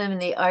Jerusalem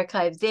and the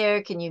archive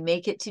there? Can you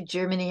make it to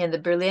Germany and the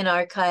Berlin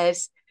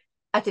archives?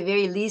 At the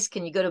very least,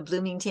 can you go to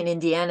Bloomington,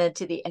 Indiana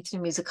to the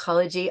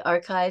ethnomusicology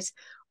archives?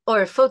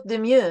 Or faute de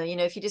mieux,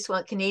 if you just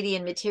want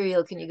Canadian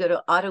material, can you go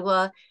to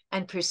Ottawa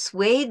and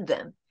persuade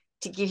them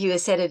to give you a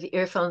set of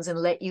earphones and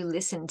let you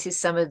listen to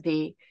some of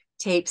the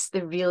tapes,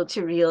 the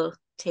reel-to-reel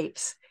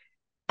tapes?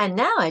 And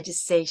now I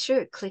just say,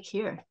 sure, click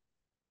here.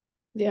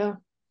 Yeah.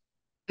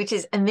 Which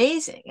is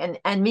amazing.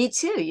 And me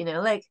too,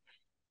 like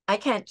I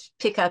can't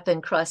pick up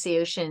and cross the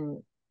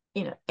ocean,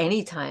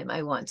 anytime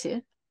I want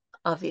to,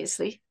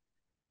 obviously.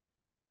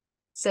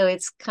 So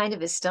it's kind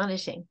of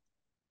astonishing.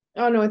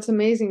 Oh no, it's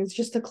amazing. It's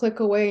just a click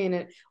away and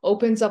it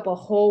opens up a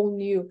whole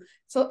new.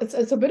 So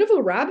it's a bit of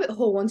a rabbit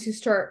hole once you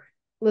start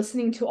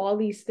listening to all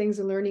these things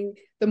and learning.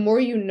 The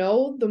more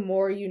the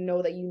more you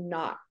know that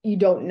you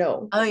don't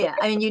know. Oh yeah.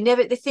 I mean,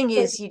 the thing Like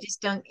is you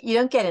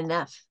don't get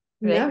enough,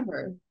 right?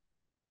 never.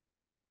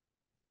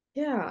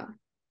 Yeah.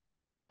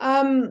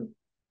 Um,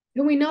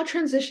 can we now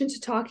transition to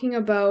talking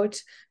about,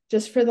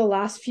 just for the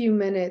last few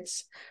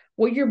minutes,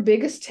 what your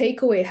biggest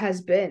takeaway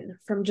has been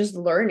from just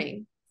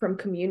learning from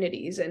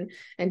communities and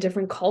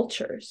different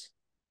cultures?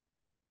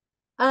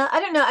 I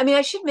don't know. I mean,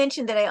 I should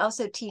mention that I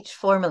also teach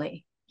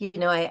formally.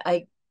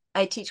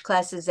 I teach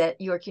classes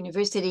at York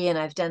University, and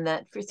I've done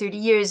that for 30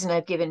 years, and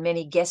I've given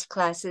many guest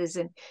classes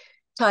and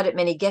taught at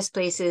many guest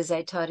places.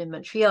 I taught in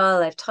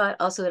Montreal. I've taught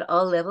also at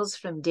all levels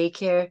from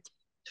daycare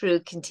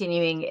through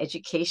continuing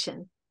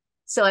education.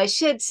 So I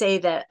should say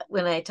that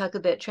when I talk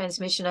about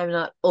transmission, I'm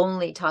not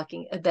only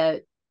talking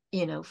about,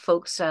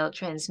 folk style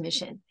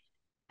transmission.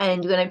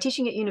 And when I'm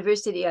teaching at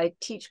university, I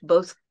teach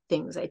both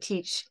things. I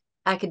teach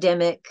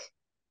academic,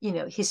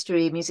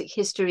 history, music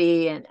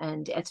history, and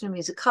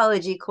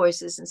ethnomusicology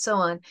courses and so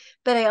on.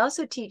 But I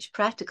also teach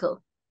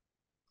practical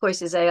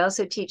courses. I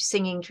also teach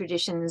singing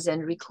traditions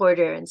and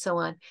recorder and so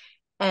on.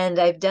 And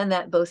I've done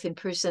that both in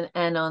person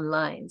and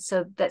online.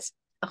 So that's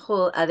a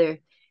whole other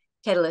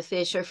kettle of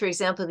fish. Or, for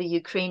example, the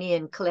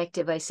Ukrainian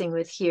collective I sing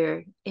with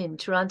here in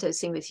Toronto,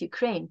 Sing with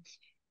Ukraine.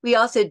 We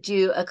also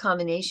do a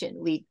combination.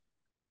 We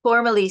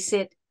formally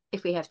sit,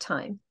 if we have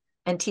time,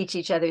 and teach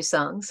each other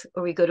songs,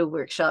 or we go to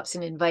workshops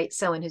and invite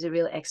someone who's a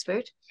real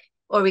expert,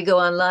 or we go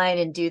online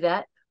and do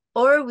that,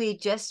 or we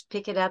just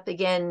pick it up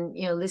again,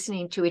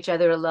 listening to each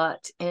other a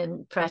lot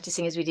and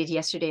practicing as we did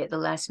yesterday at the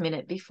last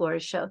minute before a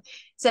show.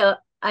 So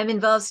I'm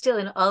involved still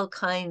in all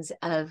kinds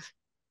of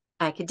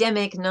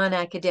academic,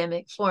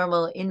 non-academic,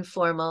 formal,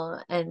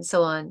 informal, and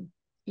so on,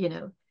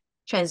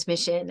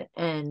 transmission,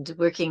 and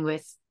working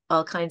with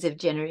all kinds of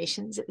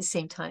generations at the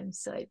same time.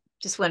 So I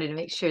just wanted to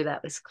make sure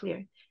that was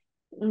clear.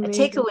 A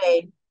Amazing.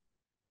 takeaway,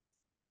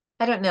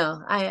 I don't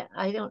know.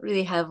 I don't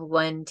really have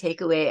one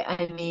takeaway.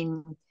 I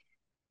mean,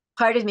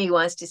 part of me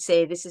wants to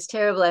say, this is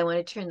terrible. I want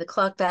to turn the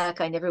clock back.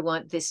 I never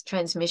want this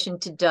transmission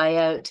to die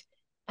out.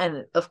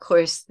 And of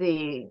course,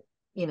 the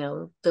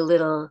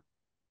little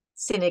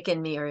cynic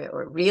in me,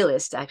 or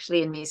realist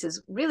actually in me,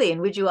 says, really? And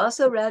would you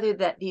also rather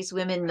that these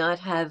women not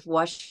have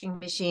washing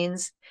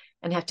machines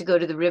and have to go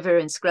to the river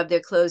and scrub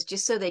their clothes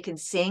just so they can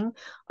sing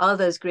all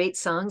those great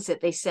songs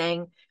that they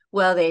sang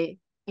while they,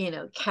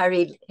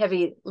 carried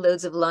heavy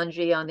loads of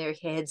laundry on their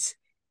heads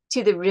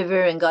to the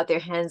river and got their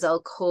hands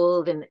all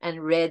cold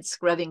and red,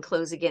 scrubbing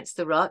clothes against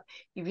the rock?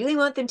 You really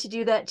want them to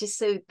do that just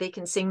so they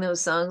can sing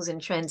those songs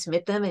and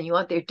transmit them? And you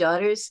want their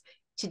daughters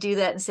to do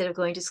that instead of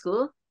going to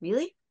school?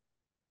 Really?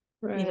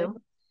 you Right. know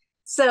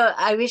so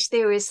I wish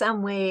there was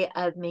some way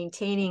of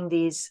maintaining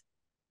these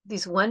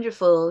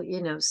wonderful,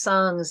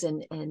 songs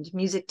and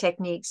music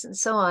techniques and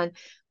so on,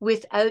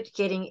 without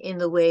getting in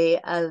the way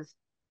of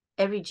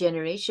every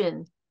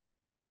generation,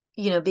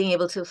 being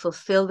able to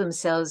fulfill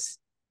themselves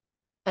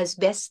as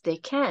best they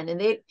can.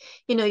 And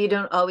you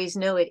don't always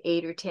know at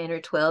 8 or 10 or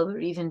 12 or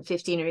even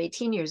 15 or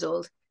 18 years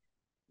old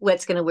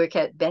what's going to work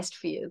out best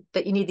for you,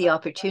 but you need the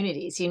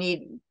opportunities.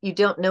 You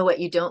don't know what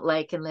you don't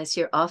like unless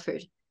you're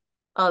offered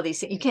all these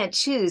things. You can't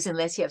choose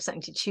unless you have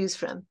something to choose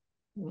from.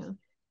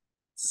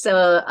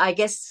 So I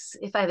guess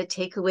if I have a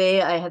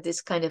takeaway, I have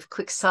this kind of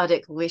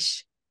quixotic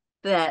wish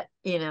that,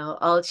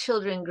 all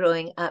children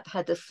growing up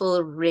had the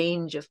full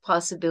range of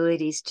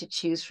possibilities to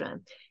choose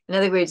from. In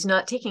other words,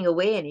 not taking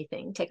away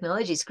anything.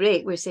 Technology is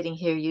great. We're sitting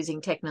here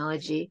using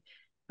technology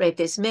right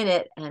this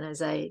minute. And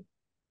as I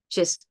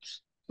just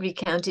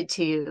recounted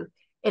to you,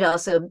 it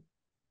also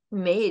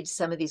made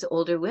some of these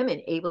older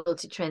women able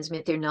to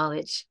transmit their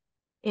knowledge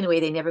in a way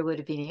they never would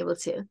have been able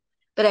to.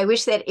 But I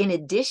wish that in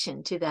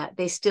addition to that,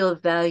 they still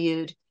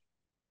valued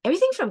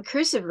everything from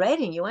cursive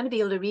writing. You want to be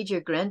able to read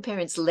your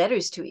grandparents'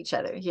 letters to each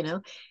other,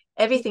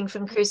 everything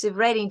from cursive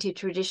writing to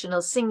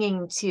traditional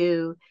singing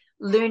to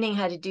learning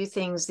how to do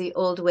things the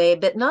old way,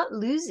 but not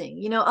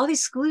losing, all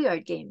these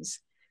schoolyard games.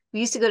 We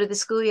used to go to the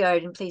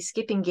schoolyard and play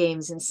skipping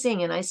games and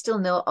sing, and I still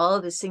know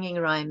all the singing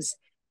rhymes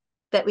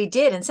that we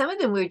did. And some of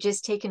them were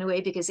just taken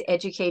away because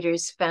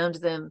educators found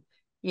them,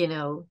 you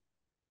know,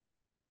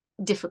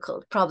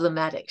 difficult,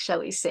 problematic, shall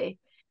we say.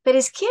 But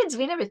as kids,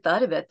 we never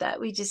thought about that.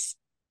 We just,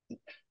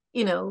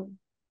 you know,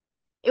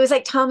 it was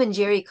like Tom and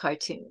Jerry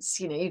cartoons.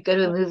 You'd go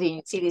to a movie and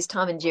you'd see these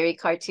Tom and Jerry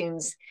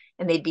cartoons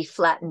and they'd be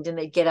flattened and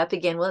they'd get up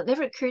again. Well, it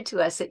never occurred to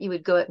us that you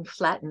would go out and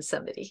flatten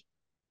somebody.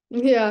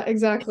 Yeah,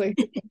 exactly.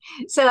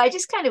 So I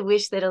just kind of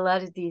wish that a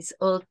lot of these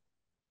old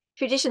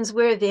traditions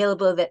were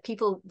available, that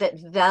people that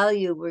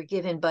value were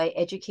given by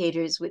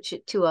educators, which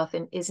it too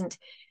often isn't,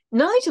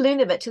 not only to learn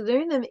them, but to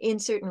learn them in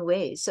certain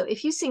ways. So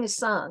if you sing a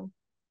song,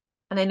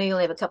 and I know you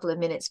only have a couple of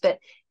minutes, but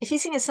if you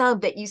sing a song,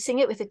 but you sing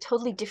it with a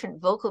totally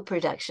different vocal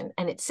production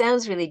and it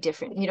sounds really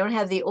different, and you don't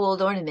have the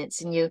old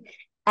ornaments and you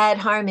add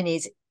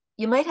harmonies,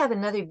 you might have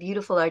another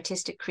beautiful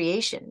artistic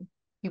creation.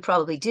 You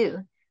probably do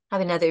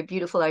have another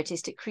beautiful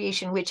artistic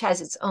creation, which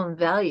has its own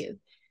value.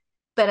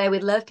 But I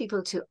would love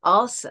people to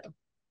also,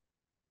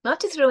 not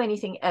to throw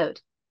anything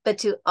out, but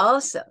to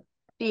also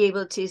be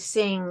able to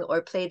sing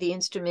or play the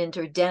instrument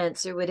or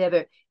dance or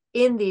whatever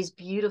in these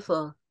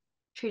beautiful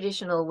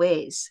traditional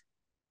ways.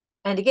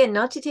 And again,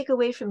 not to take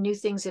away from new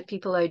things that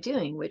people are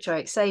doing, which are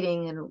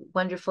exciting and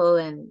wonderful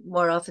and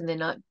more often than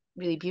not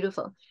really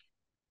beautiful,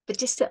 but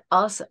just to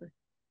also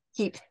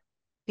keep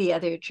the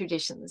other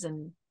traditions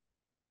and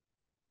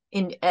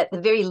at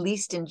the very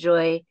least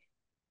enjoy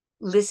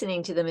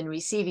listening to them and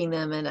receiving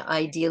them, and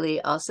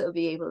ideally also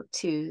be able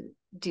to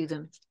do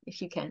them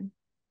if you can.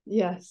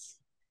 Yes.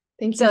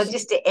 Thank you. So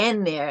just to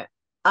end there,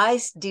 I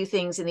do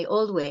things in the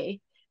old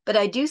way, but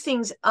I do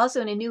things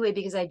also in a new way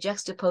because I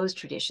juxtapose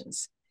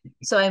traditions.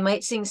 So I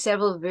might sing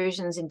several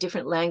versions in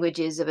different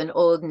languages of an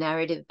old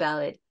narrative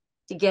ballad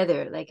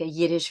together, like a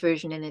Yiddish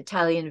version, an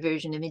Italian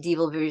version, a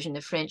medieval version,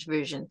 a French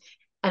version.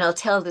 And I'll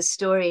tell the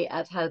story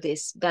of how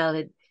this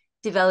ballad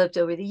developed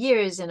over the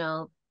years, and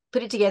I'll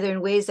put it together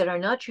in ways that are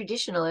not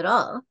traditional at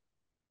all.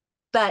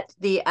 But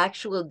the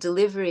actual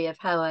delivery of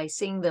how I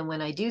sing them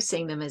when I do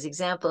sing them as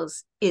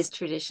examples is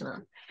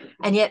traditional.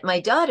 And yet my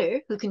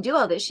daughter, who can do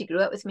all this, she grew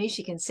up with me,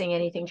 she can sing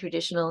anything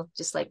traditional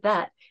just like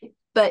that.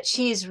 But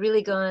she's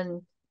really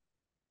gone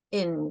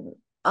in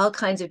all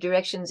kinds of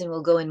directions and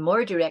will go in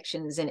more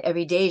directions. And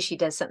every day she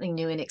does something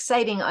new and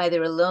exciting,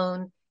 either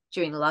alone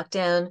during the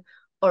lockdown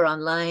or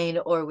online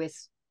or with,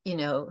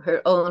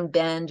 her own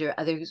band or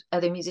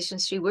other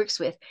musicians she works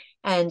with.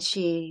 And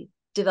she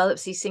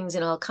develops these things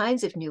in all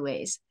kinds of new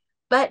ways.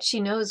 But she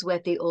knows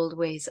what the old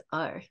ways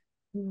are.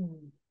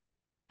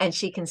 And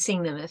she can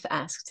sing them if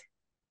asked.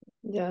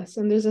 Yes,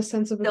 and there's a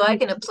sense of so I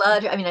can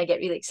applaud her. I mean, I get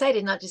really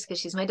excited, not just because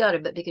she's my daughter,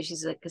 but because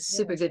she's like a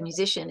super good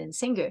musician and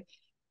singer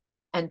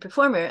and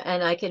performer.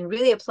 And I can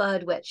really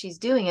applaud what she's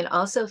doing and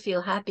also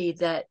feel happy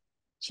that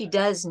she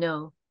does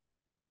know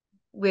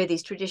where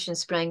these traditions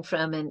sprang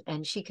from,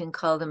 and she can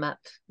call them up.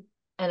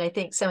 And I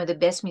think some of the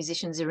best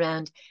musicians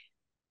around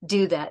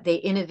do that. They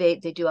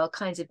innovate, they do all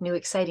kinds of new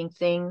exciting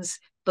things,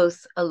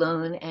 both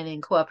alone and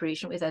in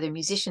cooperation with other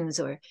musicians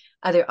or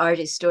other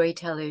artists,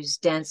 storytellers,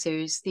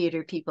 dancers,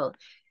 theater people,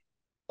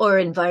 or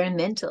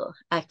environmental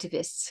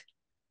activists,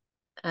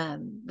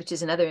 which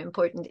is another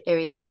important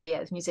area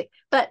of music.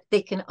 But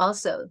they can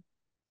also,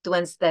 the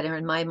ones that are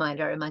in my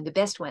mind are among the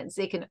best ones,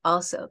 they can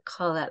also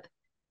call up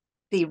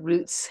the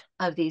roots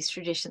of these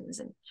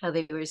traditions and how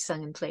they were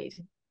sung and played.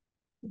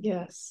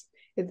 Yes,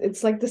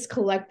 it's like this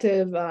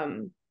collective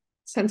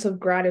sense of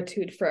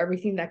gratitude for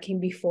everything that came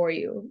before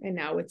you, and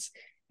now it's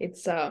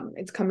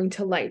coming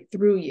to light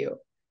through you.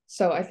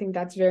 So I think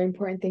that's very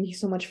important. Thank you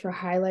so much for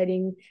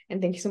highlighting,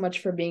 and thank you so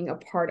much for being a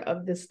part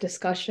of this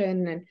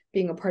discussion and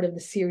being a part of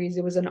the series.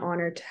 It was an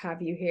honor to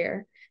have you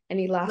here.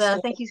 Any last Well,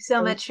 thank you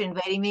so much for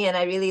inviting me, and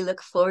I really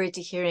look forward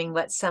to hearing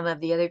what some of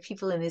the other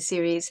people in the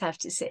series have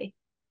to say.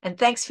 And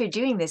thanks for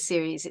doing this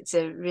series. It's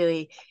a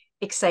really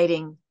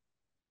exciting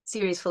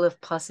series full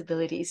of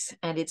possibilities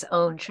and its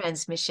own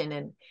transmission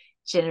and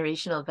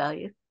generational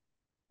value.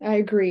 I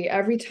agree.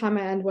 Every time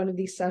I end one of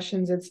these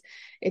sessions,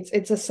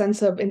 it's a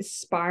sense of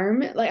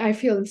inspirement. Like I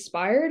feel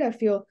inspired. I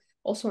feel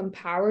also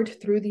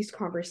empowered through these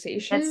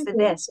conversations. That's the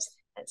best.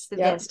 That's the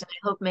best. And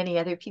I hope many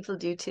other people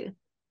do too.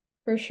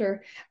 For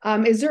sure.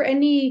 Is there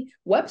any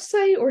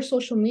website or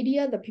social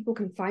media that people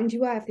can find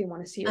you at if they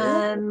want to see your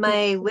work?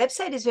 My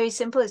website is very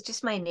simple. It's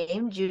just my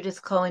name,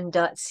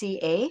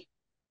 judithcohen.ca,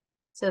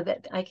 so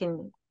that I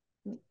can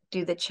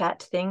do the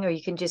chat thing, or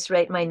you can just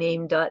write my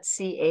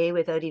name.ca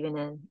without even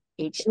an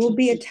HTTP. It will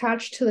be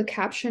attached to the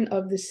caption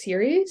of the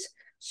series,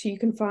 so you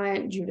can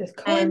find Judith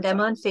Cohen. And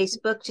I'm on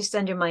Facebook just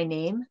under my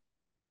name.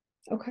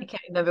 Okay. I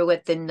can't remember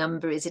what the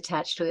number is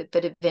attached to it,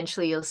 but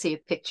eventually you'll see a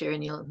picture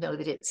and you'll know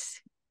that it's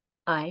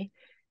I.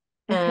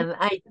 Okay.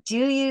 I do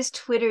use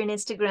Twitter and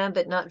Instagram,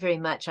 but not very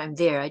much. I'm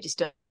there. I just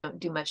don't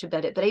do much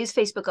about it. But I use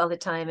Facebook all the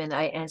time, and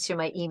I answer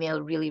my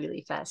email really,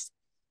 really fast.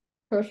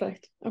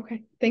 Perfect.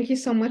 Okay. Thank you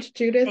so much,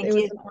 Judith. It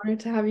was an honor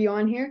to have you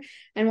on here,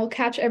 and we'll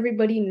catch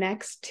everybody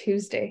next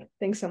Tuesday.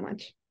 Thanks so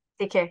much.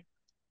 Take care.